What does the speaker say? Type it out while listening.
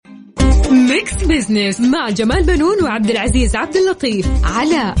ميكس بزنس مع جمال بنون وعبد العزيز عبد اللطيف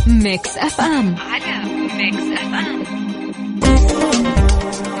على ميكس اف ام.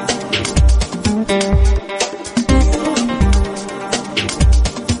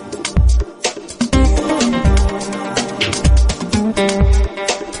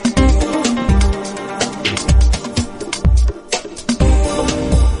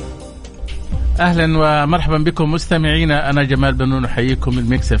 أهلا ومرحبا بكم مستمعينا، أنا جمال بنون أحييكم من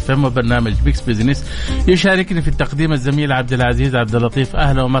ميكس اف ام وبرنامج ميكس بزنس. يشاركني في التقديم الزميل عبد العزيز عبد اللطيف.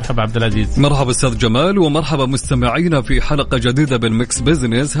 أهلا ومرحبا عبد العزيز. مرحبا أستاذ جمال ومرحبا مستمعينا في حلقة جديدة من ميكس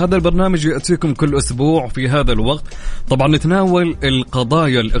بزنس. هذا البرنامج يأتيكم كل أسبوع في هذا الوقت، طبعا نتناول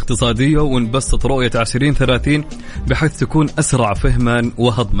القضايا الاقتصادية ونبسط رؤية 2030 بحيث تكون أسرع فهما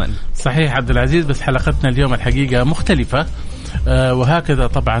وهضما. صحيح عبد العزيز، بس حلقتنا اليوم الحقيقة مختلفة، وهكذا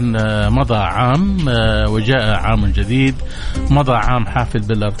طبعا مضى عام وجاء عام جديد، مضى عام حافل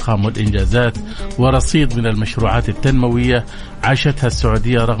بالأرقام والإنجازات ورصيد من المشروعات التنموية عاشتها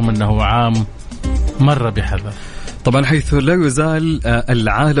السعودية رغم أنه عام مر بحذر. طبعا حيث لا يزال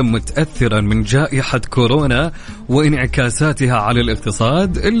العالم متأثرا من جائحة كورونا وانعكاساتها على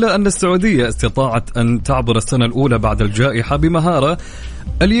الاقتصاد، إلا أن السعودية استطاعت أن تعبر السنة الأولى بعد الجائحة بمهارة.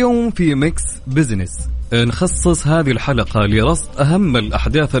 اليوم في ميكس بزنس نخصص هذه الحلقة لرصد أهم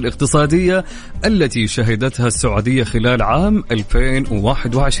الأحداث الاقتصادية التي شهدتها السعودية خلال عام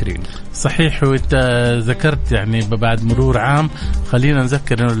 2021. صحيح، وانت ذكرت يعني بعد مرور عام، خلينا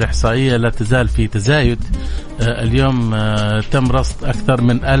نذكر أن الإحصائية لا تزال في تزايد. اليوم تم رصد أكثر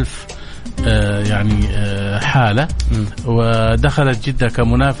من 1000 يعني حالة، ودخلت جدة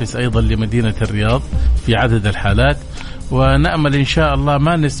كمنافس أيضا لمدينة الرياض في عدد الحالات، ونأمل إن شاء الله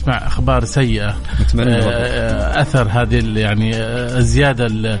ما نسمع أخبار سيئة أثر هذه يعني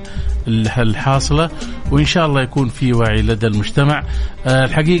الزيادة الحاصلة، وإن شاء الله يكون في وعي لدى المجتمع.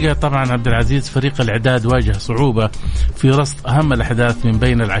 الحقيقة طبعا عبد العزيز، فريق الإعداد واجه صعوبة في رصد أهم الأحداث من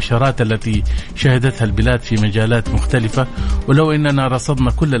بين العشرات التي شهدتها البلاد في مجالات مختلفة، ولو إننا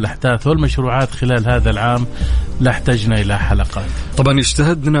رصدنا كل الأحداث والمشروعات خلال هذا العام لاحتجنا إلى حلقات. طبعا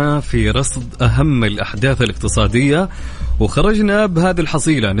اجتهدنا في رصد أهم الأحداث الاقتصادية وخرجنا بهذه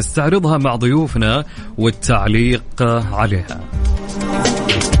الحصيلة نستعرضها مع ضيوفنا والتعليق عليها.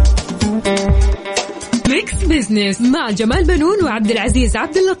 ميكس بزنس مع جمال بنون وعبد العزيز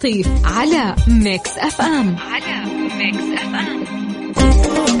عبد اللطيف على ميكس اف ام.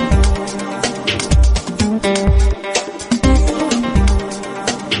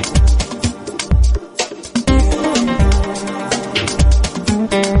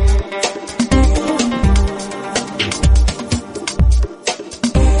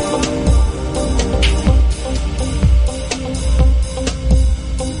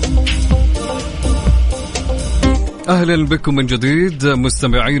 أهلا بكم من جديد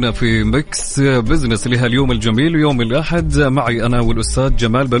مستمعينا في ميكس بزنس لها اليوم الجميل يوم الأحد، معي أنا والأستاذ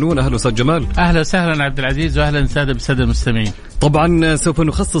جمال بنون. أهلا أستاذ جمال. أهلا وسهلا عبد العزيز، وأهلا بالسادة المستمعين. طبعا سوف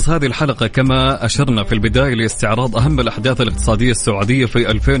نخصص هذه الحلقة كما أشرنا في البداية لاستعراض أهم الأحداث الاقتصادية السعودية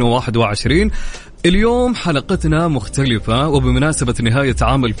في 2021. اليوم حلقتنا مختلفة، وبمناسبة نهاية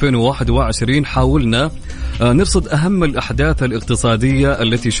عام 2021 حاولنا نرصد أهم الأحداث الاقتصادية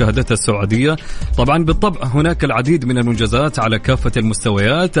التي شهدتها السعودية. طبعا بالطبع هناك العديد من المنجزات على كافة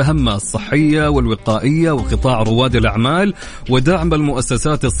المستويات، أهمها الصحية والوقائية وقطاع رواد الأعمال ودعم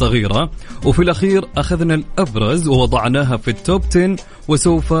المؤسسات الصغيرة، وفي الأخير أخذنا الأبرز ووضعناها في التوب 10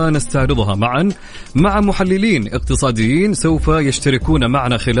 وسوف نستعرضها معا مع محللين اقتصاديين سوف يشتركون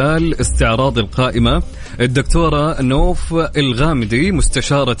معنا خلال استعراض القائمة. الدكتورة نوف الغامدي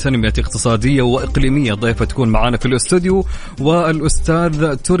مستشارة تنمية اقتصادية وإقليمية ضيفة تكون معنا في الاستوديو،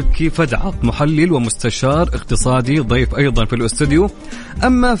 والأستاذ تركي فدعق محلل ومستشار اقتصادي ضيف أيضا في الاستوديو.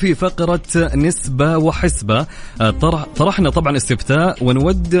 أما في فقرة نسبة وحسبة طرحنا طبعا استفتاء،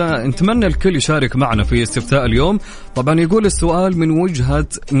 ونود نتمنى الكل يشارك معنا في استفتاء اليوم. طبعا يقول السؤال: من وجهة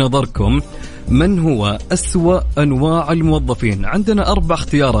نظركم من هو أسوأ أنواع الموظفين؟ عندنا 4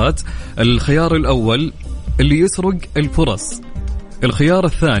 اختيارات. الخيار الأول اللي يسرق الفرص، الخيار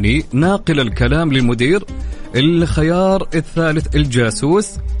الثاني ناقل الكلام للمدير، الخيار الثالث الجاسوس،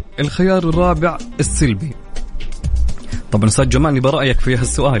 الخيار الرابع السلبي. طبعا أستاذ جمال نبغى رأيك في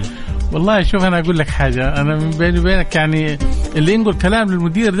هالسؤال. والله شوف، أنا أقول لك حاجة، أنا من بيني وبينك يعني اللي ينقل كلام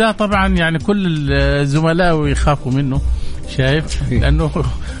للمدير ده طبعا يعني كل الزملاء يخافوا منه، شايف؟ لأنه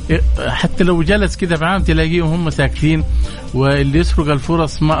حتى لو جلس كده بعام تلاقيهم هم ساكتين، واللي يسرق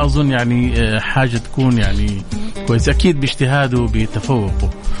الفرص ما أظن يعني حاجة تكون يعني كويس، أكيد باجتهاده وبتفوقه،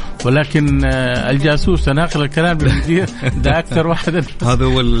 ولكن الجاسوس ناقل الكلام للمدير ده أكثر واحد هذا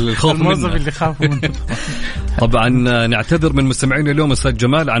هو الخوف منه، الموظف اللي خافوا منه. طبعا نعتذر من مستمعينا اليوم أستاذ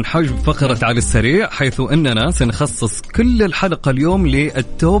جمال عن حجب فقرة على السريع، حيث أننا سنخصص كل الحلقة اليوم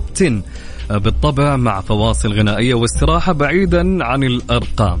للتوب 10 بالطبع، مع فواصل غنائية واستراحة بعيدا عن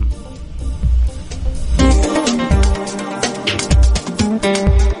الأرقام.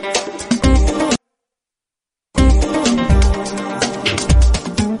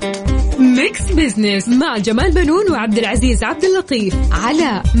 ميكس بزنس مع جمال بنون وعبد العزيز عبد اللطيف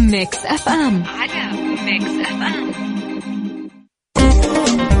على ميكس اف ام.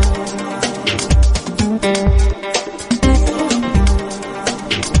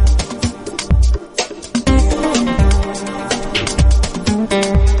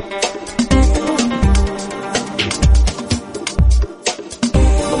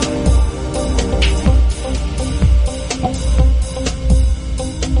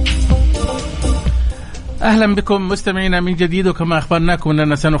 أهلا بكم مستمعينا من جديد، وكما أخبرناكم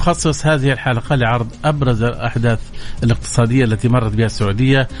أننا سنخصص هذه الحلقة لعرض أبرز الأحداث الاقتصادية التي مرت بها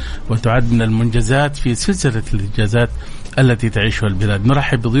السعودية وتعد من المنجزات في سلسلة الإنجازات التي تعيشها البلاد.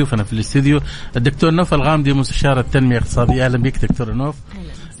 نرحب بضيوفنا في الاستديو الدكتور نوف الغامدي مستشار التنمية الاقتصادية. أهلا بك دكتور نوف.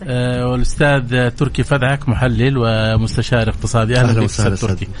 والأستاذ تركي فدعك محلل ومستشار اقتصادي. أهلا بك أستاذ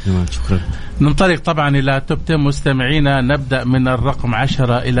تركي. شكرا. ننطلق طبعا إلى توب 10 مستمعينا، نبدأ من الرقم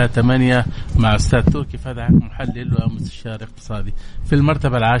 10 إلى 8 مع أستاذ تركي فدعك محلل ومستشار اقتصادي. في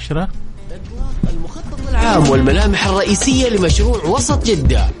المرتبة 10 المخطط العام والملامح الرئيسية لمشروع وسط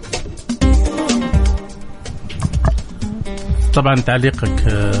جدة. طبعا تعليقك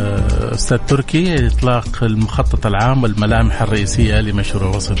أستاذ تركي، إطلاق المخطط العام والملامح الرئيسية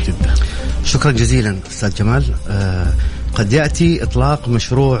لمشروع وسط جدة. شكرا جزيلا أستاذ جمال. قد يأتي إطلاق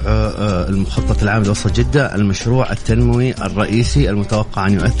مشروع المخطط العام لوسط جدة المشروع التنموي الرئيسي المتوقع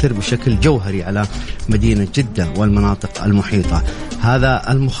أن يؤثر بشكل جوهري على مدينة جدة والمناطق المحيطة.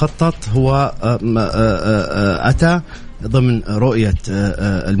 هذا المخطط هو أتى ضمن رؤية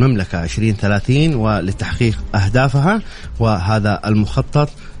المملكة 2030 ولتحقيق أهدافها، وهذا المخطط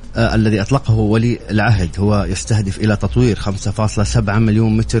الذي أطلقه ولي العهد هو يستهدف إلى تطوير 5.7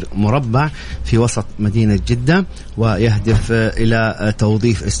 مليون متر مربع في وسط مدينة جدة، ويهدف إلى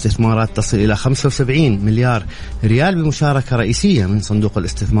توظيف استثمارات تصل إلى 75 مليار ريال بمشاركة رئيسية من صندوق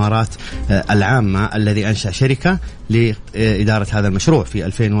الاستثمارات العامة الذي أنشأ شركة لإدارة هذا المشروع في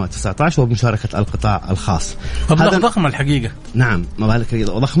 2019 وبمشاركة القطاع الخاص. مبلغ ضخم الحقيقة. نعم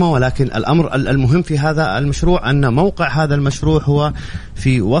مبالغ ضخمة، ولكن الأمر المهم في هذا المشروع أن موقع هذا المشروع هو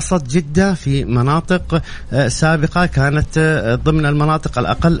في وسط جدة في مناطق سابقة كانت ضمن المناطق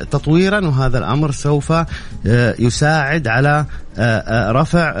الأقل تطويرا، وهذا الأمر سوف يساعد على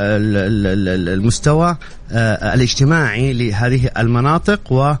رفع المستوى الاجتماعي لهذه المناطق،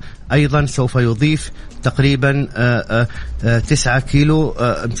 وأيضا سوف يضيف تقريبا 9 كيلو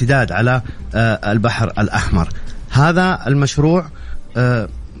امتداد على البحر الأحمر. هذا المشروع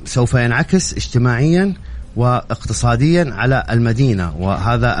سوف ينعكس اجتماعيا واقتصاديا على المدينة،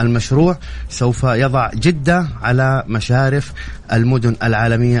 وهذا المشروع سوف يضع جدة على مشارف المدن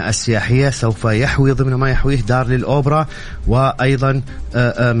العالمية السياحية، سوف يحوي ضمن ما يحويه دار للأوبرا وأيضا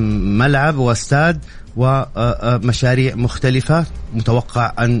ملعب واستاد ومشاريع مختلفة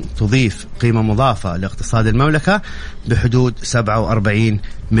متوقع أن تضيف قيمة مضافة لاقتصاد المملكة بحدود 47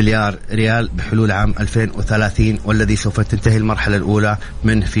 مليار ريال بحلول عام 2030، والذي سوف تنتهي المرحلة الأولى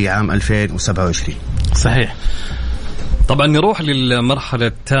منه في عام 2027. صحيح. طبعا نروح للمرحلة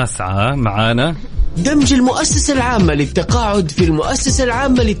التاسعة معانا دمج المؤسسة العامة للتقاعد في المؤسسة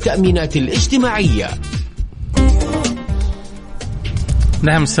العامة للتأمينات الاجتماعية.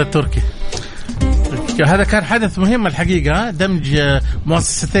 نعم أستاذ تركي، هذا كان حدث مهم الحقيقة، دمج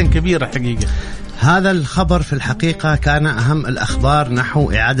مؤسستين كبيرة حقيقة. هذا الخبر في الحقيقة كان أهم الأخبار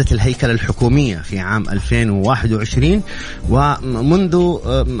نحو إعادة الهيكلة الحكومية في عام 2021 ومنذ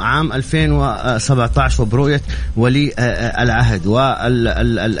عام 2017 وبرؤية ولي العهد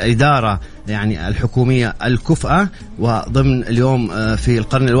والإدارة يعني الحكومية الكفءة. وضمن اليوم في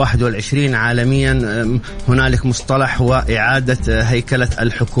القرن 21 عالميا هنالك مصطلح هو إعادة هيكلة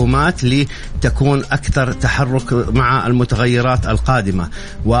الحكومات لتكون أكثر تحرك مع المتغيرات القادمة.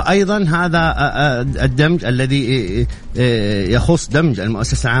 وأيضا هذا الدمج الذي يخص دمج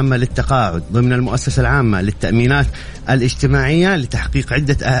المؤسسة العامة للتقاعد ضمن المؤسسة العامة للتأمينات الاجتماعية لتحقيق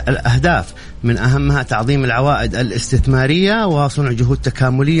عدة أهداف، من أهمها تعظيم العوائد الاستثمارية وصنع جهود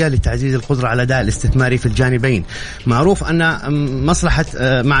تكاملية لتعزيز القدرة على الأداء الاستثماري في الجانبين. معروف أن مصلحة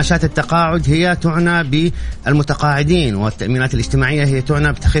معاشات التقاعد هي تعنى بالمتقاعدين، والتأمينات الاجتماعية هي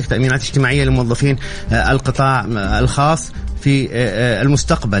تعنى بتحقيق تأمينات اجتماعية لموظفين القطاع الخاص في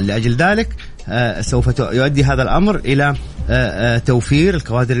المستقبل. لأجل ذلك سوف يؤدي هذا الأمر إلى توفير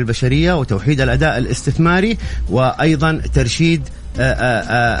الكوادر البشرية وتوحيد الأداء الاستثماري، وأيضا ترشيد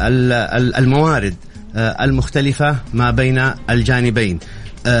الموارد المختلفة ما بين الجانبين.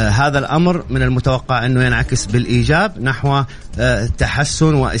 هذا الأمر من المتوقع أنه ينعكس بالإيجاب نحو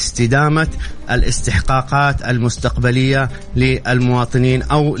تحسن واستدامة الاستحقاقات المستقبلية للمواطنين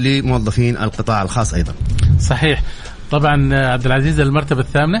أو لموظفين القطاع الخاص أيضا. صحيح. طبعا عبد العزيز، المرتبة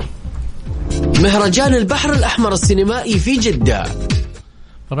الثامنة مهرجان البحر الأحمر السينمائي في جدة.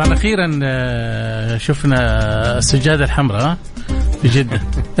 طبعا أخيرا شفنا السجادة الحمراء في جدة.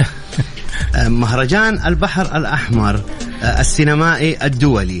 مهرجان البحر الأحمر السينمائي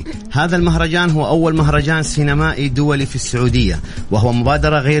الدولي. هذا المهرجان هو أول مهرجان سينمائي دولي في السعودية، وهو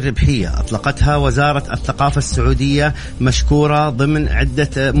مبادرة غير ربحية أطلقتها وزارة الثقافة السعودية مشكورة ضمن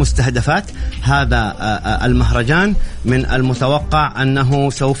عدة مستهدفات. هذا المهرجان من المتوقع أنه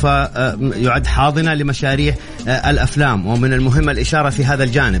سوف يعد حاضنة لمشاريع الأفلام، ومن المهم الإشارة في هذا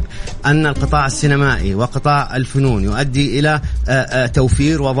الجانب أن القطاع السينمائي وقطاع الفنون يؤدي إلى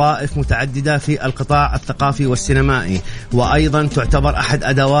توفير وظائف متعددة في القطاع الثقافي والسينمائي، وأيضا تعتبر أحد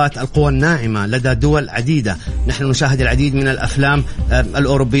أدوات القوى الناعمة لدى دول عديدة. نحن نشاهد العديد من الأفلام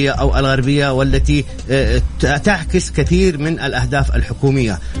الأوروبية أو الغربية والتي تعكس كثير من الأهداف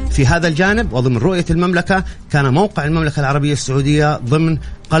الحكومية. في هذا الجانب وضمن رؤية المملكة كان موقع المملكة العربية السعودية ضمن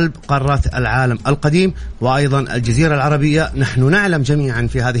قلب قارات العالم القديم وأيضا الجزيرة العربية. نحن نعلم جميعا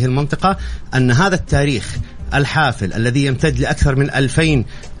في هذه المنطقة أن هذا التاريخ الحافل الذي يمتد لأكثر من 2000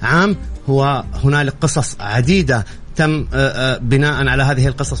 عام هو هنالك قصص عديدة تم بناء على هذه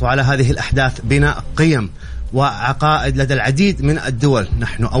القصص وعلى هذه الأحداث بناء قيم وعقائد لدى العديد من الدول.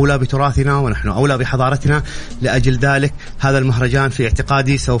 نحن أولى بتراثنا ونحن أولى بحضارتنا. لأجل ذلك هذا المهرجان في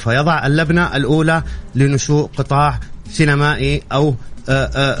اعتقادي سوف يضع اللبنة الأولى لنشوء قطاع سينمائي أو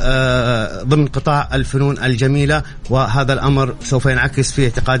ضمن قطاع الفنون الجميلة، وهذا الأمر سوف ينعكس في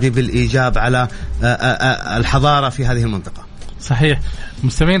اعتقادي بالإيجاب على الحضارة في هذه المنطقة. صحيح.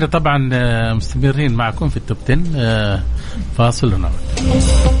 مستمعين طبعا مستمرين معكم في التوب 10. فاصل ونعود.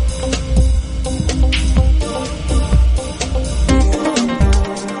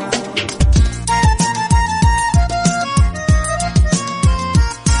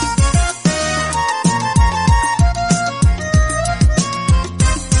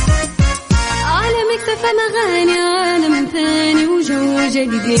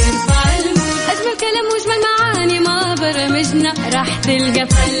 أجمل كلام وأجمل معاني ما برمجنا راح تلقى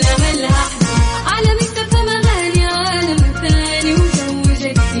فلة ملها على مكتب مغاني عالم ثاني وجو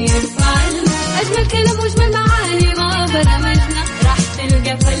جديد يرفع الموج. أجمل كلام وأجمل معاني ما برمجنا راح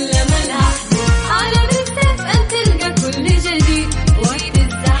تلقى فلة ملها على مكتب أن تلقى كل جديد وعيد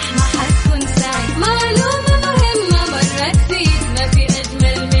الزحمة حتكون سعيد. معلومة مهمة مرة تفيد ما في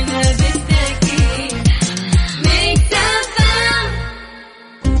أجمل منها بالتأكيد.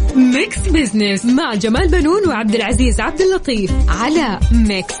 ميكس بزنس مع جمال بنون وعبد العزيز عبد اللطيف على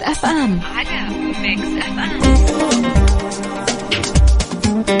ميكس اف ام.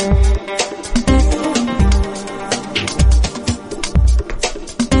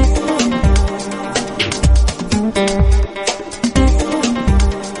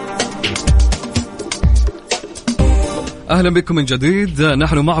 أهلا بكم من جديد.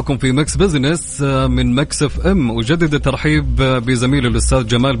 نحن معكم في مكس بزنس من مكس اف ام. أجدد الترحيب بزميل الأستاذ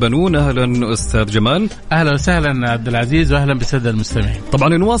جمال بنون. أهلا أستاذ جمال. أهلا وسهلا عبد العزيز، وأهلا بالسادة المستمعين.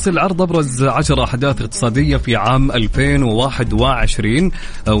 طبعا نواصل عرض أبرز 10 أحداث اقتصادية في عام 2021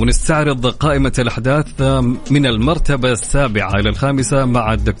 ونستعرض قائمة الأحداث من المرتبة السابعة إلى الخامسة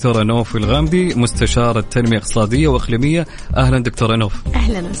مع الدكتورة نوف الغامدي مستشار التنمية الاقتصادية وإقليمية. أهلا دكتورة نوف.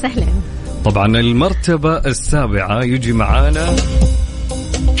 أهلا وسهلا. طبعا المرتبة السابعة يجي معانا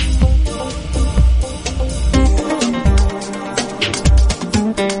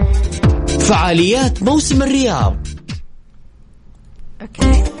فعاليات موسم الرياض.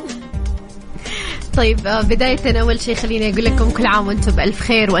 أوكي. طيب بداية أول شيء خليني أقول لكم كل عام وأنتم بألف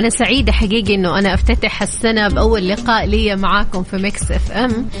خير، وأنا سعيدة حقيقي إنه أنا أفتتح السنة بأول لقاء لي معاكم في ميكس اف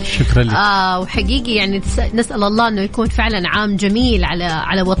ام. شكرا لك. وحقيقي يعني نسأل الله إنه يكون فعلا عام جميل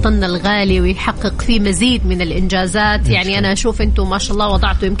على وطننا الغالي ويحقق فيه مزيد من الإنجازات. يعني أنا أشوف أنتم ما شاء الله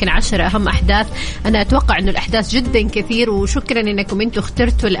وضعتوا يمكن 10 أهم أحداث، أنا أتوقع إنه الأحداث جدا كثير، وشكرا إنكم أنتم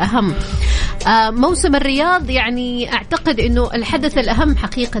اخترتوا الأهم. موسم الرياض يعني أعتقد إنه الحدث الأهم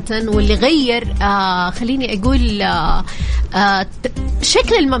حقيقة واللي غير خليني أقول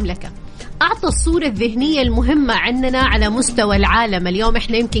شكل المملكة، أعطى الصورة الذهنية المهمة عننا على مستوى العالم. اليوم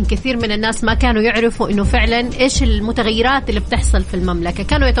إحنا يمكن كثير من الناس ما كانوا يعرفوا إنه فعلا إيش المتغيرات اللي بتحصل في المملكة،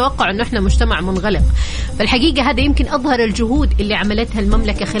 كانوا يتوقعوا إنه إحنا مجتمع منغلق. فالحقيقة هذا يمكن أظهر الجهود اللي عملتها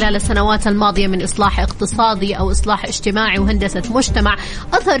المملكة خلال السنوات الماضية من إصلاح اقتصادي أو إصلاح اجتماعي وهندسة مجتمع،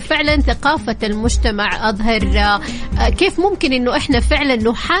 أظهر فعلا ثقافة المجتمع، أظهر كيف ممكن إنه إحنا فعلا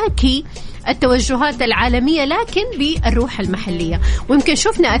نحاكي التوجهات العالمية لكن بالروح المحلية. ويمكن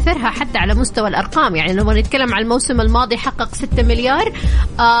شفنا أثرها حتى على مستوى الأرقام. يعني لما نتكلم عن الموسم الماضي حقق 6 مليار،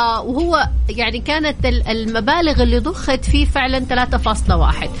 وهو يعني كانت المبالغ اللي ضخت فيه فعلا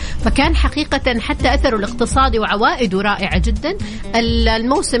 3.1، فكان حقيقة حتى أثره الاقتصادي وعوائده رائعة جدا.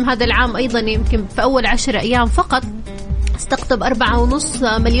 الموسم هذا العام أيضا يمكن في أول 10 أيام فقط استقطب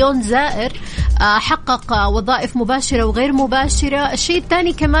 4.5 مليون زائر، حقق وظائف مباشرة وغير مباشرة. الشيء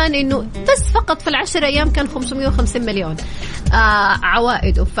الثاني كمان إنه بس فقط في 10 أيام كان 550 مليون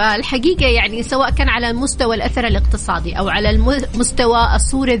عوائده. فالحقيقة يعني سواء كان على مستوى الأثر الاقتصادي أو على مستوى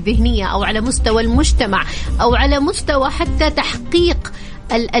الصورة الذهنية أو على مستوى المجتمع أو على مستوى حتى تحقيق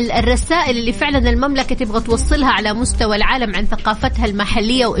الرسائل اللي فعلا المملكة تبغى توصلها على مستوى العالم عن ثقافتها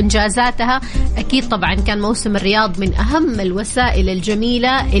المحلية وإنجازاتها، أكيد طبعا كان موسم الرياض من أهم الوسائل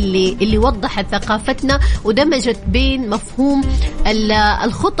الجميلة اللي وضحت ثقافتنا ودمجت بين مفهوم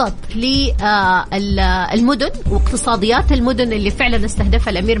الخطط للمدن واقتصاديات المدن اللي فعلا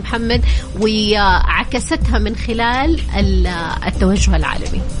استهدفها الأمير محمد وعكستها من خلال التوجه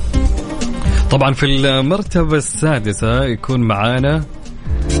العالمي. طبعا في المرتبة السادسة يكون معانا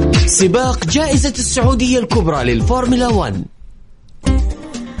سباق جائزة السعودية الكبرى للفورمولا 1.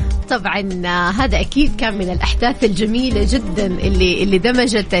 طبعا هذا أكيد كان من الأحداث الجميلة جدا اللي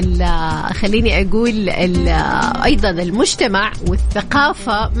دمجت خليني أقول أيضا المجتمع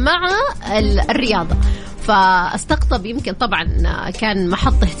والثقافة مع الرياضة. فاستقطب يمكن طبعا كان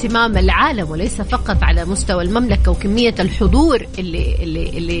محط اهتمام العالم وليس فقط على مستوى المملكة، وكمية الحضور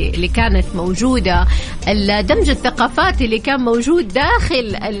اللي كانت موجودة، الدمج الثقافاتي اللي كان موجود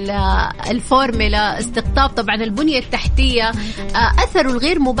داخل الفورمولا، استقطاب طبعا البنية التحتية، أثره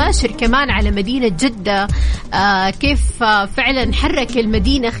الغير مباشر كمان على مدينة جدة، كيف فعلا حرك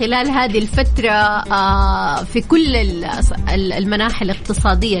المدينة خلال هذه الفترة في كل المناحي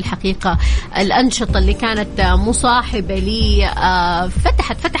الاقتصادية. الحقيقة الأنشطة اللي كانت مصاحبة لي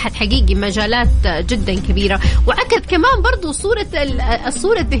فتحت حقيقي مجالات جدا كبيرة، وعكت كمان برضو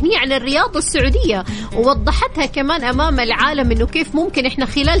الصورة الذهنية عن الرياضة السعودية، ووضحتها كمان أمام العالم إنه كيف ممكن إحنا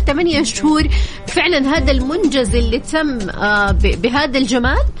خلال 8 شهور فعلا هذا المنجز اللي تم بهذا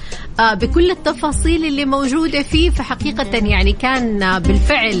الجمال بكل التفاصيل اللي موجودة فيه. فحقيقة يعني كان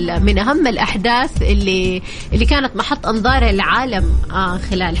بالفعل من أهم الأحداث اللي كانت محط أنظار العالم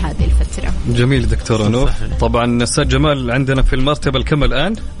خلال هذه الفترة. جميل دكتور أنوف. طبعا أستاذ جمال عندنا في المرتبة الكم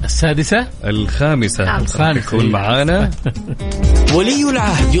الآن؟ السادسة؟ الخامسة. يكون معانا ولي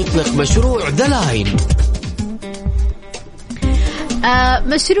العهد يطلق مشروع ذا لاين.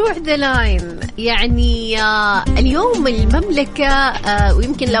 مشروع ذا لاين يعني اليوم المملكة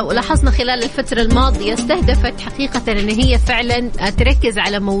ويمكن لو لاحظنا خلال الفترة الماضية استهدفت حقيقة أن هي فعلا تركز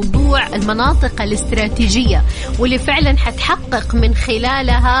على موضوع المناطق الاستراتيجية واللي فعلا حتحقق من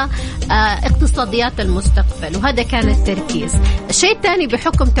خلالها اقتصاديات المستقبل، وهذا كان التركيز. الشيء الثاني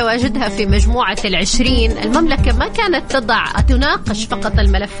بحكم تواجدها في مجموعة 20 المملكة ما كانت تناقش فقط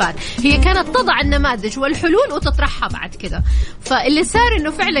الملفات، هي كانت تضع النماذج والحلول وتطرحها بعد كده. فاللي صار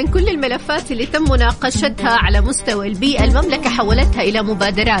انه فعلا كل الملفات اللي تم مناقشتها على مستوى البيئة المملكة حولتها الى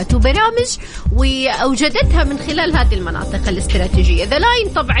مبادرات وبرامج واوجدتها من خلال هذه المناطق الاستراتيجية. ذا لاين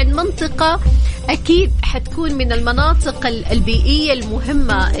طبعا منطقة اكيد حتكون من المناطق البيئية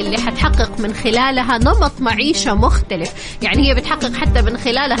المهمة اللي حتحقق من خلالها نمط معيشة مختلف، يعني هي بتحقق حتى من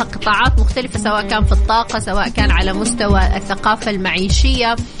خلالها قطاعات مختلفة سواء كان في الطاقة سواء كان على مستوى الثقافة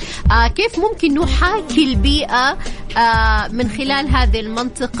المعيشية. كيف ممكن نحاكي البيئة من خلال هذه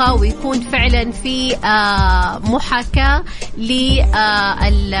المنطقة، ويكون فعلا في محاكاة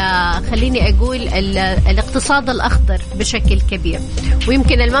خليني أقول الاقتصاد الأخضر بشكل كبير.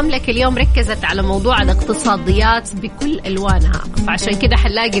 ويمكن المملكة اليوم ركزت على موضوع الاقتصاديات بكل ألوانها، فعشان كده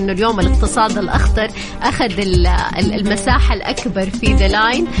حنلاقي إنه اليوم الاقتصاد الأخضر أخذ المساحة الأكبر في ذا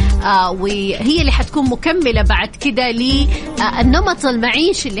لاين، وهي اللي حتكون مكملة بعد كده للنمط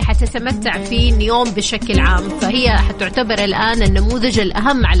المعيشي اللي حتتمتع فيه نيوم بشكل عام. فهي حتعتبر الآن النموذج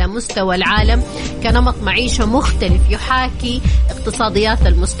الأهم على مستوى العالم كنمط معيشة مختلف يحاكي اقتصاديات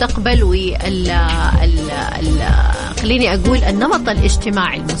المستقبل خليني أقول النمط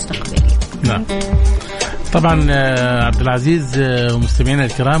الاجتماعي المستقبلي. نعم طبعا عبد العزيز ومستمعينا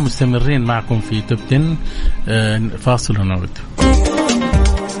الكرام مستمرين معكم في توب 10. فاصل ونعود.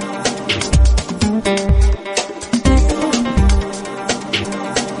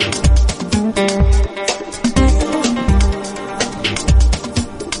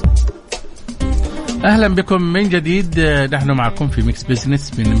 أهلا بكم من جديد. نحن معكم في ميكس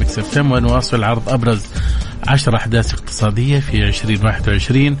بيزنس من ميكس اف ام، ونواصل عرض أبرز 10 أحداث اقتصادية في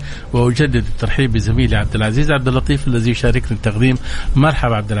 2021. وأجدد الترحيب بزميلي عبد العزيز عبد اللطيف الذي يشاركنا التقديم.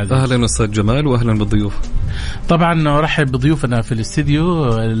 مرحبا عبد العزيز. أهلا أستاذ جمال وأهلا بالضيوف. طبعا نرحب بضيوفنا في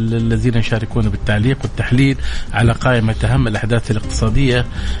الاستديو الذين يشاركون بالتعليق والتحليل على قائمة أهم الأحداث الاقتصادية.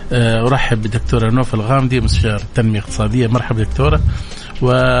 أرحب بدكتورة نوف الغامدي مستشار التنمية الاقتصادية. مرحبا دكتورة.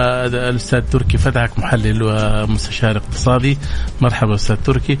 والأستاذ تركي فتحك محلل ومستشار اقتصادي. مرحبا أستاذ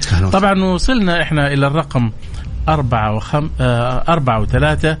تركي. طبعا وصلنا إحنا إلى الرقم 4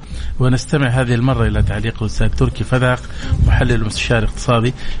 و3، ونستمع هذه المرة إلى تعليق الأستاذ تركي فتحك محلل ومستشار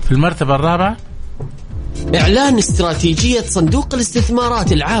اقتصادي. في المرتبة الرابعة إعلان استراتيجية صندوق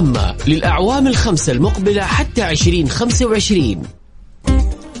الاستثمارات العامة للأعوام ال5 المقبلة حتى 2025.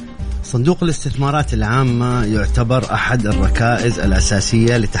 صندوق الاستثمارات العامة يعتبر أحد الركائز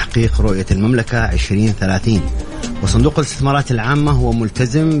الأساسية لتحقيق رؤية المملكة 2030. وصندوق الاستثمارات العامة هو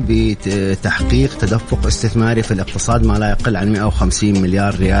ملتزم بتحقيق تدفق استثماري في الاقتصاد ما لا يقل عن 150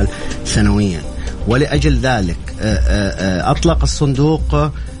 مليار ريال سنويا. ولأجل ذلك أطلق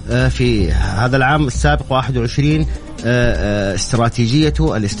الصندوق في هذا العام السابق 21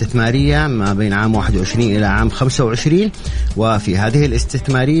 استراتيجيته الاستثمارية ما بين عام 21 إلى عام 25. وفي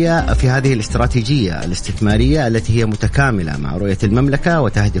هذه الاستراتيجية الاستثمارية التي هي متكاملة مع رؤية المملكة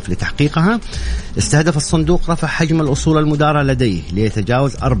وتهدف لتحقيقها، استهدف الصندوق رفع حجم الأصول المدارة لديه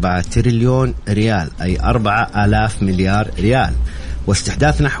ليتجاوز 4 تريليون ريال، أي 4000 مليار ريال،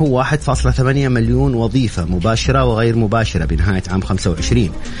 واستحداث نحو 1.8 مليون وظيفة مباشرة وغير مباشرة بنهاية عام 25.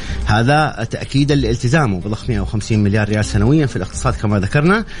 هذا تأكيدا لالتزامه بضخ 150 مليار ريال سنويا في الاقتصاد كما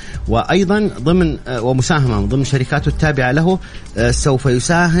ذكرنا. وأيضا ضمن ومساهمة ضمن شركاته التابعة له سوف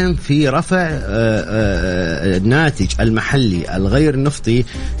يساهم في رفع الناتج المحلي الغير نفطي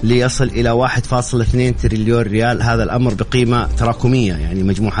ليصل إلى 1.2 تريليون ريال. هذا الأمر بقيمة تراكمية يعني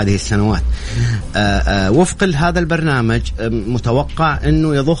مجموع هذه السنوات. وفق هذا البرنامج متوقع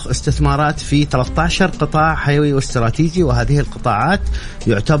أنه يضخ استثمارات في 13 قطاع حيوي واستراتيجي، وهذه القطاعات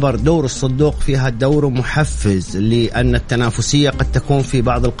يعتبر دور الصندوق فيها دور محفز، لأن التنافسية قد تكون في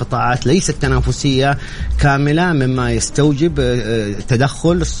بعض القطاعات ليست تنافسية كاملة، مما يستوجب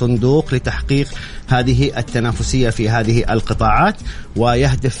تدخل الصندوق لتحقيق هذه التنافسية في هذه القطاعات.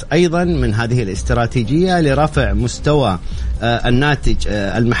 ويهدف أيضا من هذه الاستراتيجية لرفع مستوى الناتج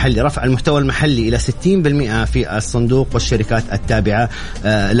المحلي، رفع المحتوى المحلي إلى 60% في الصندوق والشركات التابعة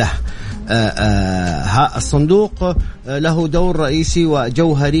له. الصندوق له دور رئيسي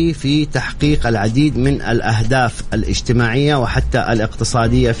وجوهري في تحقيق العديد من الأهداف الاجتماعية وحتى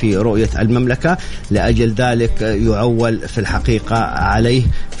الاقتصادية في رؤية المملكة. لأجل ذلك يعول في الحقيقة عليه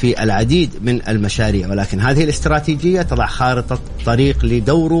في العديد من المشاريع، ولكن هذه الاستراتيجية تضع خارطة طريق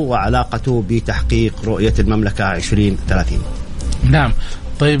لدوره وعلاقته بتحقيق رؤية المملكة 2030. نعم.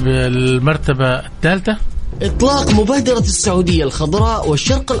 طيب المرتبة الثالثة إطلاق مبادرة السعودية الخضراء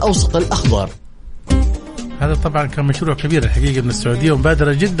والشرق الأوسط الأخضر. هذا طبعا كان مشروع كبير الحقيقة من السعودية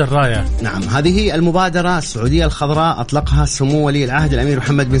ومبادرة جدا رائعة. نعم، هذه المبادرة السعودية الخضراء أطلقها سمو ولي العهد الأمير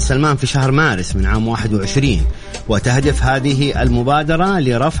محمد بن سلمان في شهر مارس من عام 21. وتهدف هذه المبادرة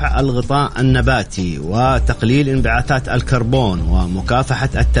لرفع الغطاء النباتي وتقليل انبعاثات الكربون ومكافحة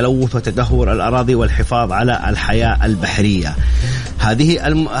التلوث وتدهور الأراضي والحفاظ على الحياة البحرية. هذه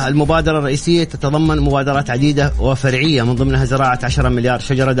المبادرة الرئيسية تتضمن مبادرات عديدة وفرعية، من ضمنها زراعة 10 مليار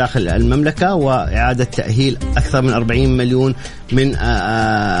شجرة داخل المملكة، وإعادة تأهيل أكثر من 40 مليون من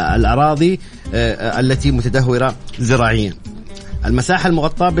الأراضي التي متدهورة زراعيا. المساحة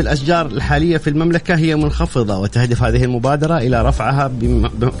المغطاة بالأشجار الحالية في المملكة هي منخفضة، وتهدف هذه المبادرة إلى رفعها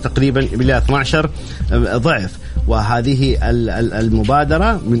تقريبا إلى 12 ضعف. وهذه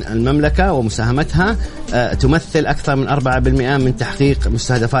المبادرة من المملكة ومساهمتها تمثل أكثر من 4% من تحقيق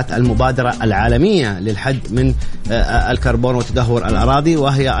مستهدفات المبادرة العالمية للحد من الكربون وتدهور الأراضي،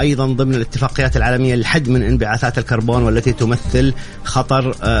 وهي أيضا ضمن الاتفاقيات العالمية للحد من انبعاثات الكربون، والتي تمثل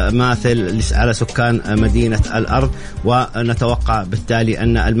خطر ماثل على سكان مدينة الأرض. ونتوقع بالتالي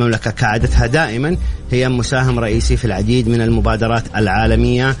أن المملكة كعادتها دائما هي مساهم رئيسي في العديد من المبادرات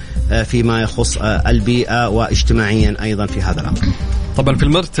العالمية فيما يخص البيئة واجتماعيا أيضا في هذا الأمر. طبعا في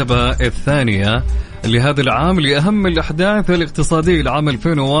المرتبة الثانية لهذا العام لأهم الأحداث الاقتصادية لعام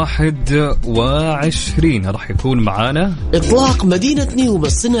 2021 راح يكون معانا إطلاق مدينة نيوم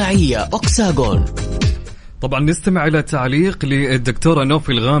الصناعية أوكساغون. طبعا نستمع إلى تعليق للدكتورة نوف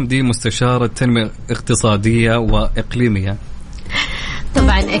الغامدي مستشارة تنمية اقتصادية وإقليمية.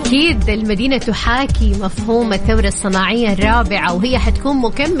 طبعا أكيد المدينة تحاكي مفهوم الثورة الصناعية الرابعة، وهي حتكون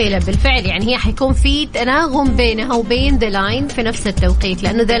مكملة بالفعل. يعني هي حيكون في تناغم بينها وبين ذا لاين في نفس التوقيت،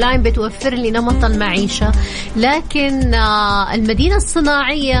 لأنه ذا لاين بتوفر لي نمط المعيشة، لكن المدينة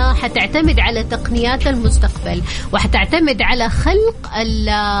الصناعية حتعتمد على تقنيات المستقبل، وحتعتمد على خلق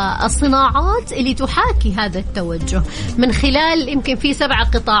الصناعات اللي تحاكي هذا التوجه من خلال يمكن في 7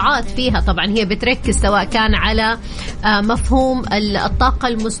 قطاعات فيها. طبعا هي بتركز سواء كان على مفهوم الطاقة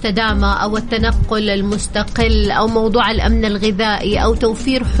المستدامة أو التنقل المستقل أو موضوع الأمن الغذائي أو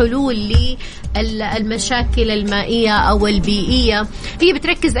توفير حلول للمشاكل المائية أو البيئية. هي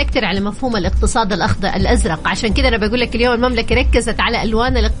بتركز أكثر على مفهوم الاقتصاد الأزرق. عشان كده أنا بقول لك اليوم المملكة ركزت على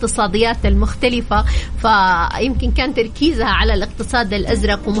ألوان الاقتصاديات المختلفة، فيمكن كان تركيزها على الاقتصاد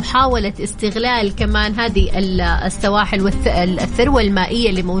الأزرق ومحاولة استغلال كمان هذه السواحل والثروة المائية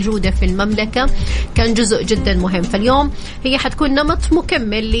اللي موجودة في المملكة كان جزء جدا مهم. فاليوم هي حتكون نمط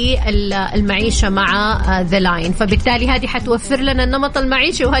مكمل للمعيشة مع ذا لاين، فبالتالي هذه حتوفر لنا النمط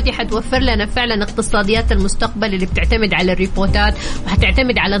المعيشي، وهذه حتوفر لنا فعلا اقتصاديات المستقبل اللي بتعتمد على الريبورتات،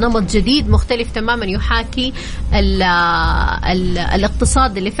 وحتعتمد على نمط جديد مختلف تماما يحاكي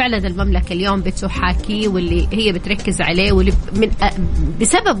الاقتصاد اللي فعلا المملكة اليوم بتحاكي واللي هي بتركز عليه، واللي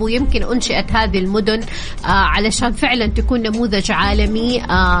بسببه يمكن أنشئت هذه المدن علشان فعلا تكون نموذج عالمي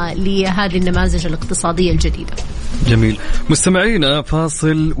لهذه النماذج الاقتصادية الجديدة. جميل. مستمعينا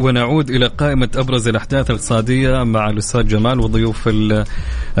فاصل ونعود إلى قائمة أبرز الأحداث الاقتصادية مع الأستاذ جمال وضيوف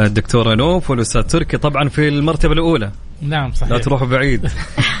الدكتورة نوف والأستاذ تركي طبعا في المرتبة الأولى. نعم صحيح. لا تروحوا بعيد.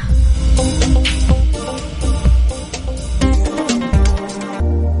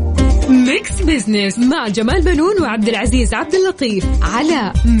 ميكس بيزنس مع جمال بنون وعبد العزيز عبد اللطيف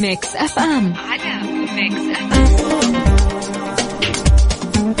على ميكس اف ام.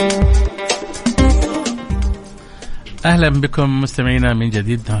 أهلا بكم مستمعينا من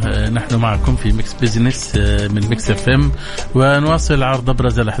جديد. نحن معكم في ميكس بيزنس من ميكس اف ام، ونواصل عرض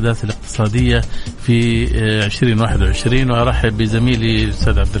أبرز الأحداث الاقتصادية في 2021. وأرحب بزميلي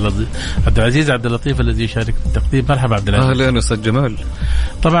الأستاذ عبد العزيز عبد اللطيف الذي يشارك في التقديم. مرحبا عبد العزيز. أهلا أستاذ جمال.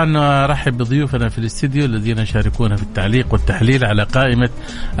 طبعا أرحب بضيوفنا في الاستديو الذين يشاركون في التعليق والتحليل على قائمة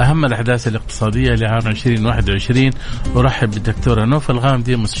أهم الأحداث الاقتصادية لعام 2021. أرحب بالدكتورة نوف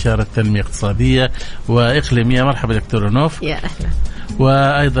الغامدي مستشارة تنمية اقتصادية وإقليمية. مرحبا دكتورة نوف. يا أهلا.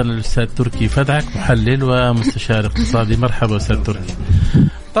 وأيضا الأستاذ تركي فتحك محلل ومستشار اقتصادي. مرحبا أستاذ تركي.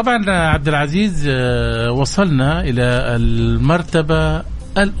 طبعا عبد العزيز وصلنا إلى المرتبة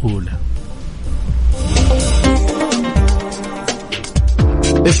الأولى.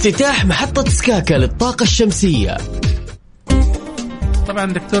 افتتاح محطة سكاكا للطاقة الشمسية. طبعا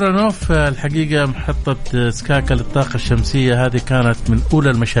دكتورة نوف الحقيقة محطة سكاكا للطاقة الشمسية هذه كانت من أولى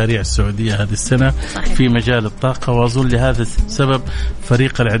المشاريع السعودية هذه السنة في مجال الطاقة، وأظن لهذا السبب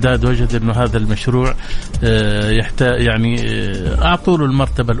فريق الإعداد وجد أنه هذا المشروع يحتاج يعني أعطوا له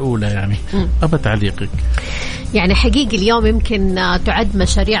المرتبة الأولى. يعني أبى تعليقك. يعني حقيقي اليوم يمكن تعد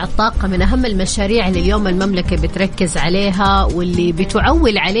مشاريع الطاقة من أهم المشاريع اللي اليوم المملكة بتركز عليها، واللي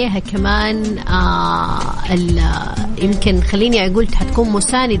بتعول عليها كمان يمكن خليني أقول حتكون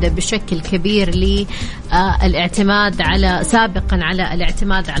مساندة بشكل كبير للاعتماد سابقا على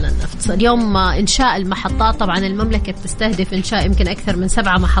الاعتماد على النفط. اليوم إنشاء المحطات، طبعا المملكة بتستهدف إنشاء يمكن أكثر من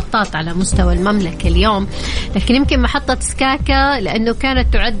 7 محطات على مستوى المملكة اليوم، لكن يمكن محطة سكاكا لأنه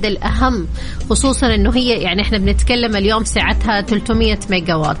كانت تعد الأهم، خصوصا أنه هي يعني إحنا بنتكلم اليوم سعتها 300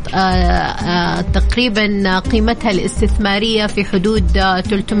 ميجاوات، تقريبا قيمتها الاستثمارية في حدود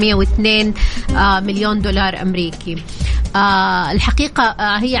 302 مليون دولار أمريكي. الحقيقة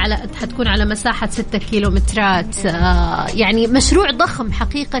هي حتكون على مساحة 6 كيلومترات. يعني مشروع ضخم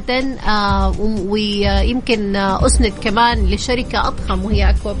حقيقة، ويمكن أسند كمان لشركة أضخم وهي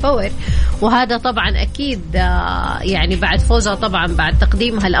أكوا باور، وهذا طبعا أكيد يعني بعد فوزها طبعا بعد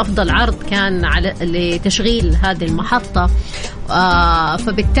تقديمها لأفضل عرض كان لتشغيل هذه المحطة.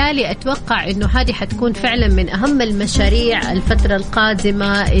 فبالتالي أتوقع أنه هذه حتكون فعلا من أهم المشاريع الفترة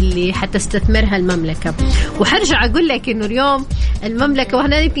القادمة اللي حتستثمرها المملكة. وحرجع أقول لك أنه اليوم المملكة،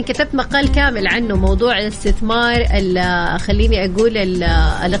 وهنا يمكن كتبت مقال كامل عنه، موضوع الاستثمار خليني أقول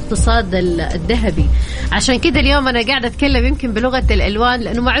الاقتصاد الذهبي. عشان كده اليوم أنا قاعدة أتكلم يمكن بلغة الألوان،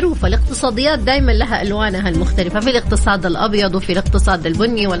 لأنه معروفة الاقتصاديات دايما لها ألوانها المختلفة، في الاقتصاد الأبيض وفي الاقتصاد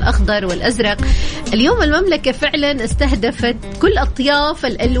البني والأخضر والأزرق. اليوم المملكة فعلا استهدفت كل أطياف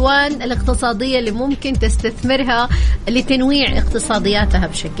الألوان الاقتصادية اللي ممكن تستثمرها لتنويع اقتصادياتها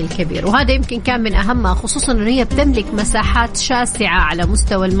بشكل كبير، وهذا يمكن كان من أهمها، خصوصا أنه هي بتملك مساحات شاسعة على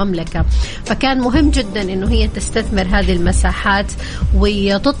مستوى المملكة، فكان مهم جدا أنه هي تستثمر هذه المساحات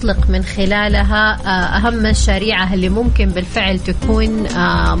وتطلق من خلالها أهم مشاريعها اللي ممكن بالفعل تكون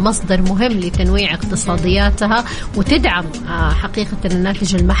مصدر مهم لتنويع اقتصادياتها وتدعم حقيقة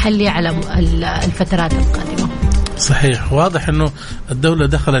الناتج المحلي على الفترات القادمة. صحيح، واضح انه الدولة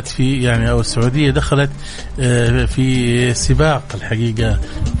دخلت في يعني او السعودية دخلت في سباق الحقيقة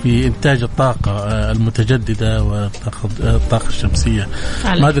في انتاج الطاقة المتجددة والطاقة الشمسية.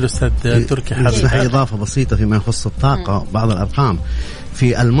 ما ادري استاذ تركي حابب اضافة بسيطة فيما يخص الطاقة. بعض الارقام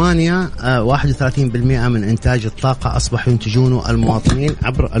في ألمانيا 31% من إنتاج الطاقة أصبح ينتجونه المواطنين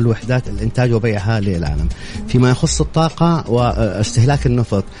عبر الوحدات الإنتاج وبيعها للعالم. فيما يخص الطاقة واستهلاك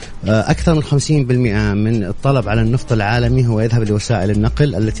النفط، أكثر من 50% من الطلب على النفط العالمي هو يذهب لوسائل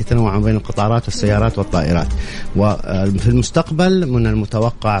النقل التي تنوع بين القطارات والسيارات والطائرات. وفي المستقبل من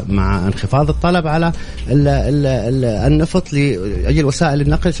المتوقع مع انخفاض الطلب على النفط لأجل وسائل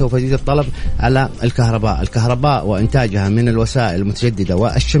النقل سوف يزيد الطلب على الكهرباء وإنتاجها من الوسائل المتجددة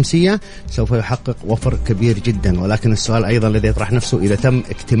والشمسية سوف يحقق وفر كبير جدا. ولكن السؤال أيضا الذي يطرح نفسه، إذا تم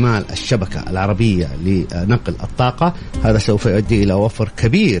اكتمال الشبكة العربية لنقل الطاقة، هذا سوف يؤدي إلى وفر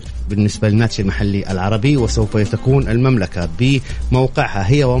كبير بالنسبة للناتج المحلي العربي، وسوف تكون المملكة بموقعها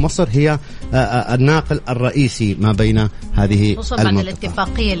هي ومصر هي الناقل الرئيسي ما بين هذه خصوصا بعد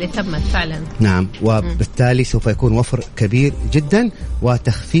الاتفاقية اللي تمت فعلا. نعم، وبالتالي سوف يكون وفر كبير جدا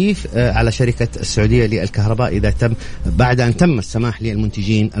وتخفيف على شركة السعودية للكهرباء إذا تم بعد أن تم السماح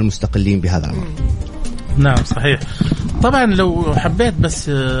للمنتجين المستقلين بهذا الأمر. نعم صحيح. طبعا لو حبيت بس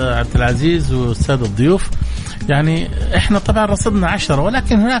عبد العزيز والسادة الضيوف، يعني احنا طبعا رصدنا 10،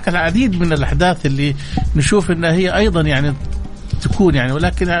 ولكن هناك العديد من الأحداث اللي نشوف انها هي ايضا يعني تكون يعني،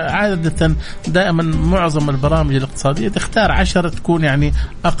 ولكن عادة دائما معظم البرامج الاقتصادية تختار 10 تكون يعني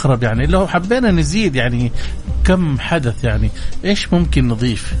أقرب. يعني لو حبينا نزيد يعني كم حدث، يعني إيش ممكن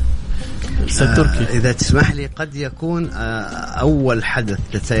نضيف؟ إذا تسمح لي، قد يكون أول حدث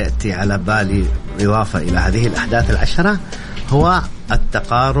سيأتي على بالي إضافة إلى هذه الأحداث 10 هو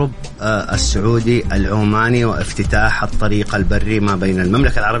التقارب السعودي العماني وافتتاح الطريق البري ما بين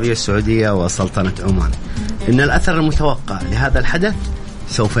المملكة العربية السعودية وسلطنة عمان. إن الأثر المتوقع لهذا الحدث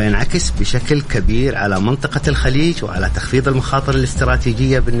سوف ينعكس بشكل كبير على منطقة الخليج، وعلى تخفيض المخاطر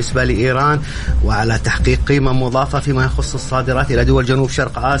الاستراتيجية بالنسبة لإيران، وعلى تحقيق قيمة مضافة فيما يخص الصادرات إلى دول جنوب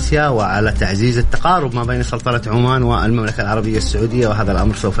شرق آسيا، وعلى تعزيز التقارب ما بين سلطنة عمان والمملكة العربية السعودية. وهذا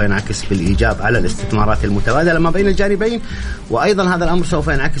الأمر سوف ينعكس بالإيجاب على الاستثمارات المتبادلة ما بين الجانبين، وأيضا هذا الأمر سوف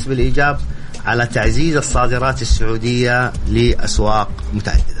ينعكس بالإيجاب على تعزيز الصادرات السعودية لأسواق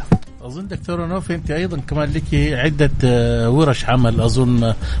متعددة. أظن دكتورة نوف أنت أيضا كمان لك عدة ورش عمل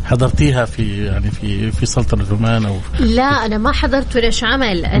أظن حضرتيها في يعني في سلطنة عمان أو لا، أنا ما حضرت ورش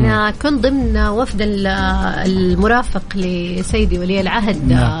عمل. أنا كنت ضمن وفد المرافق لسيدي ولي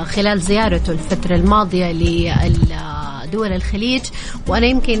العهد خلال زيارته الفترة الماضية دول الخليج، وأنا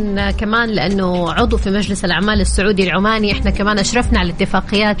يمكن كمان لأنه عضو في مجلس الأعمال السعودي العماني إحنا كمان أشرفنا على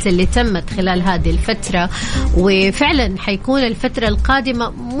الاتفاقيات اللي تمت خلال هذه الفترة. وفعلا حيكون الفترة القادمة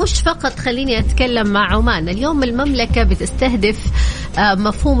مش فقط خليني أتكلم مع عمان. اليوم المملكة بتستهدف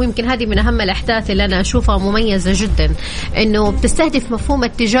مفهوم، يمكن هذه من أهم الأحداث اللي أنا أشوفها مميزة جدا، إنه بتستهدف مفهوم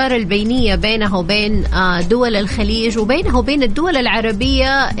التجارة البينية بينها وبين دول الخليج وبينها وبين الدول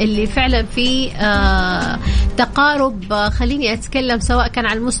العربية اللي فعلا تقارب، خليني أتكلم سواء كان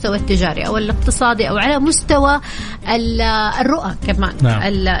على المستوى التجاري أو الاقتصادي أو على مستوى الرؤى كمان. نعم.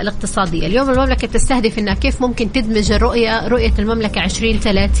 الاقتصادية. اليوم المملكة تستهدف أنها كيف ممكن تدمج رؤية المملكة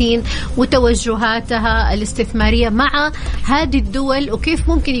 2030 وتوجهاتها الاستثمارية مع هذه الدول، وكيف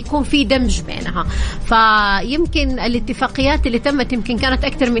ممكن يكون في دمج بينها. فيمكن الاتفاقيات اللي تمت يمكن كانت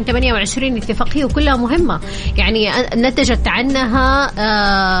أكثر من 28 اتفاقية وكلها مهمة، يعني نتجت عنها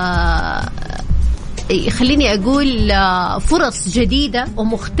خليني أقول فرص جديدة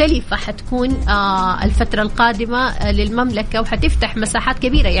ومختلفة حتكون الفترة القادمة للمملكة، وحتفتح مساحات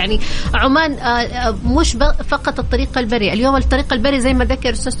كبيرة. يعني عمان مش فقط الطريق البري، اليوم الطريق البري زي ما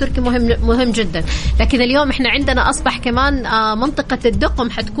ذكر أستاذ تركي مهم جدا، لكن اليوم إحنا عندنا أصبح كمان منطقة الدقم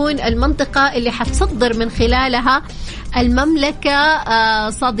حتكون المنطقة اللي حتصدر من خلالها المملكة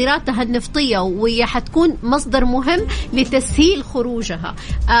صادراتها النفطية، وهي حتكون مصدر مهم لتسهيل خروجها.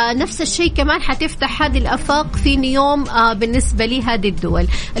 نفس الشيء كمان حتفتح هذه الآفاق في نيوم بالنسبة لهذه الدول.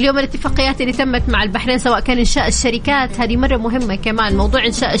 اليوم الاتفاقيات اللي تمت مع البحرين سواء كان إنشاء الشركات، هذه مرة مهمة كمان، موضوع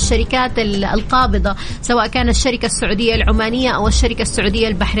إنشاء الشركات القابضة سواء كان الشركة السعودية العمانية أو الشركة السعودية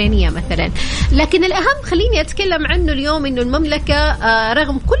البحرينية مثلا. لكن الأهم خليني أتكلم عنه اليوم إنه المملكة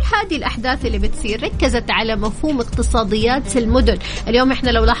رغم كل هذه الأحداث اللي بتصير ركزت على مفهوم اقتصاديات المدن. اليوم إحنا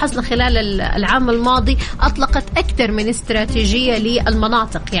لو لاحظنا خلال العام الماضي أطلقت أكثر من استراتيجية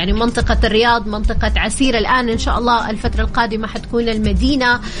للمناطق، يعني منطقة الرياض، منطقة عسير، الآن إن شاء الله الفترة القادمة حتكون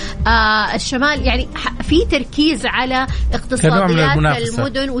المدينة، الشمال. يعني في تركيز على اقتصاديات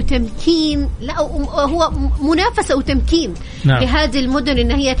المدن وتمكين، لا هو منافسة وتمكين. نعم. لهذه المدن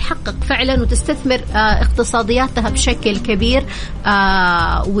إن هي تحقق فعلا وتستثمر اقتصادياتها بشكل كبير،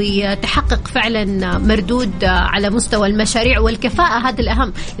 وتحقق فعلا مردود على مستوى المشاريع والكفاءة. هذا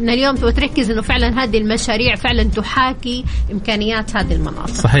الأهم، إن اليوم تركز إنه فعلا هذه المشاريع فعلا تحاكي إمكانيات هذه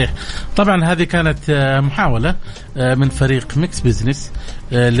المناطق. صحيح. طبعا هذه كانت محاولة من فريق ميكس بيزنس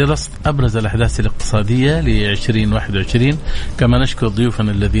لرصد أبرز الأحداث الاقتصادية ل 2021. كما نشكر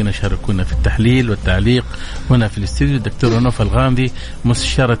ضيوفنا الذين شاركونا في التحليل والتعليق هنا في الاستوديو، الدكتور نوف الغامدي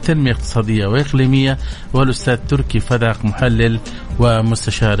مستشار التنمية الاقتصادية وإقليمية، والأستاذ تركي فداق محلل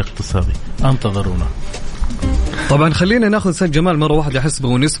ومستشار اقتصادي. انتظرونا. طبعا خلينا ناخذ سيد جمال مرة واحدة حسبة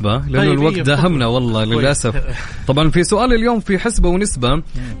ونسبة لأنه طيب الوقت داهمنا والله للأسف. طبعا في سؤال اليوم في حسبة ونسبة،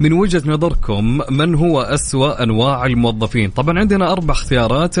 من وجهة نظركم من هو أسوأ أنواع الموظفين؟ طبعا عندنا 4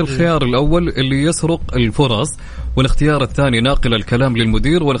 اختيارات. الخيار الأول اللي يسرق الفرص، والاختيار الثاني ناقل الكلام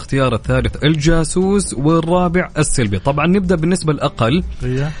للمدير، والاختيار الثالث الجاسوس، والرابع السلبي. طبعا نبدأ بالنسبة الأقل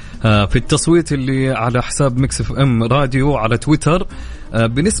في التصويت اللي على حساب ميكس اف ام راديو على تويتر،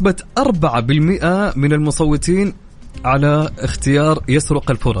 بنسبة 4% من المصوتين على اختيار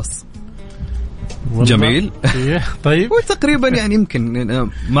يسرق الفرص. جميل. طيب وتقريبا يعني يمكن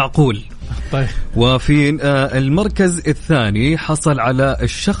معقول. طيب. وفي المركز الثاني حصل على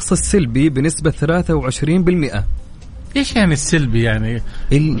الشخص السلبي بنسبة 23%. ايش يعني السلبي؟ يعني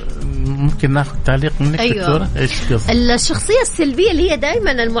ممكن ناخذ تعليق منك؟ أيوة. دكتورة ايش قصدك؟ الشخصية السلبية اللي هي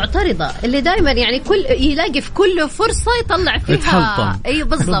دائما المعترضة، اللي دائما يعني يلاقي في كل فرصة يطلع فيها. ايوه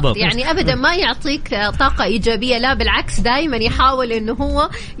بالضبط. يعني ابدا ما يعطيك طاقة ايجابية، لا بالعكس دائما يحاول انه هو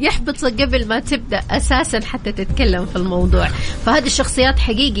يحبطك قبل ما تبدأ اساسا حتى تتكلم في الموضوع. فهذه الشخصيات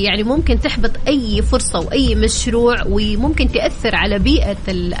حقيقي يعني ممكن تحبط اي فرصة واي مشروع، وممكن تأثر على بيئة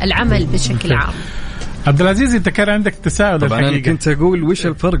العمل بشكل عام. عبد العزيز انت كان عندك تساؤل. طبعا انا كنت اقول وش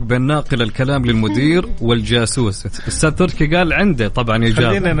الفرق بين ناقل الكلام للمدير والجاسوس. استاذ تركي قال عنده طبعا اجابه،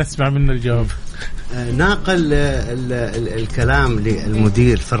 خلينا نسمع منه الجواب. ناقل الكلام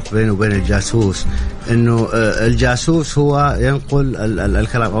للمدير، فرق بينه وبين الجاسوس انه الجاسوس هو ينقل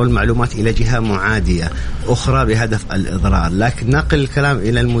الكلام او المعلومات الى جهه معاديه اخرى بهدف الاضرار، لكن ناقل الكلام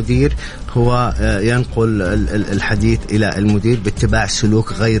الى المدير هو ينقل الحديث إلى المدير باتباع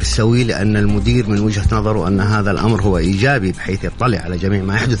سلوك غير سوي، لأن المدير من وجهة نظره أن هذا الأمر هو إيجابي بحيث يطلع على جميع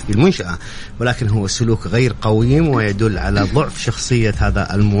ما يحدث في المنشأة، ولكن هو سلوك غير قويم ويدل على ضعف شخصية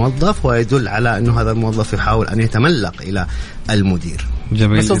هذا الموظف، ويدل على أنه هذا الموظف يحاول أن يتملق إلى المدير.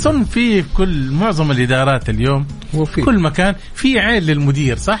 جميل. بس أظن في كل معظم الإدارات اليوم وفي كل مكان في عين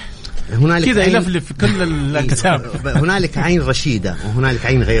للمدير، صح؟ هنالك كذا يلفلف في كل الأقسام. هنالك عين رشيدة وهنالك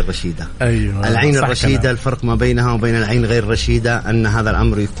عين غير رشيدة. أيوة. العين الرشيدة كلام. الفرق ما بينها وبين العين غير رشيدة أن هذا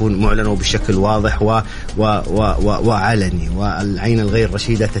الأمر يكون معلن وبشكل واضح وعلني، والعين الغير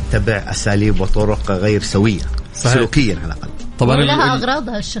رشيدة تتبع أساليب وطرق غير سوية. صحيح. سلوكيا على الأقل. طبعا لها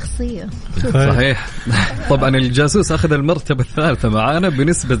أغراضها الشخصية. صحيح. طبعا الجاسوس أخذ المرتبة الثالثة معانا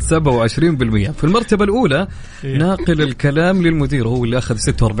بنسبة 27%. في المرتبة الأولى ناقل الكلام للمدير هو اللي أخذ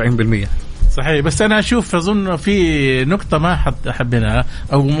 46%. صحيح. بس أنا أشوف أظن في نقطة ما حبيناها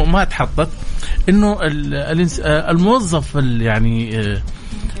أو ما تحطت، إنه الموظف يعني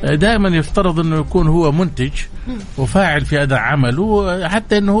دائما يفترض انه يكون هو منتج وفاعل في اداء عمله،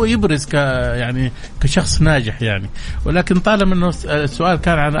 حتى انه هو يبرز يعني كشخص ناجح يعني. ولكن طالما انه السؤال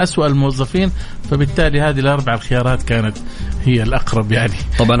كان عن أسوأ الموظفين، فبالتالي هذه الاربع الخيارات كانت هي الاقرب يعني.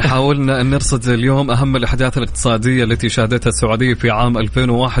 طبعا حاولنا ان نرصد اليوم اهم الاحداث الاقتصاديه التي شهدتها السعوديه في عام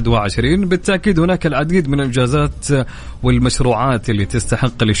 2021. بالتاكيد هناك العديد من الانجازات والمشروعات اللي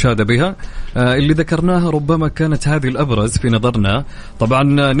تستحق الاشاده بها، اللي ذكرناها ربما كانت هذه الابرز في نظرنا. طبعا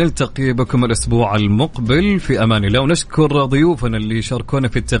نلتقي بكم الأسبوع المقبل في أمان الله، ونشكر ضيوفنا اللي شاركونا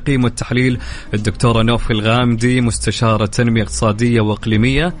في التقييم والتحليل، الدكتورة نوف الغامدي مستشارة تنمية اقتصادية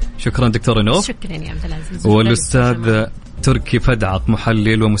وإقليمية، شكرا دكتورة نوف. شكرا يا عبد العزيز. والأستاذ تركي فدعق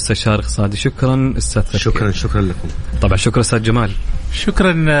محلل ومستشار اقتصادي، شكرا أستاذ تركي. شكرا لكم. طبعا شكرا أستاذ جمال.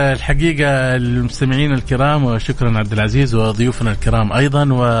 شكرا الحقيقة للمستمعين الكرام، وشكرا عبد العزيز وضيوفنا الكرام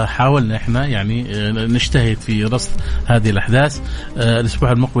أيضا. وحاولنا إحنا يعني نجتهد في رصد هذه الأحداث.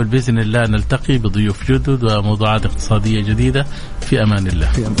 الأسبوع المقبل بإذن الله نلتقي بضيوف جدد وموضوعات اقتصادية جديدة. في أمان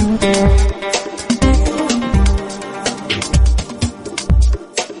الله.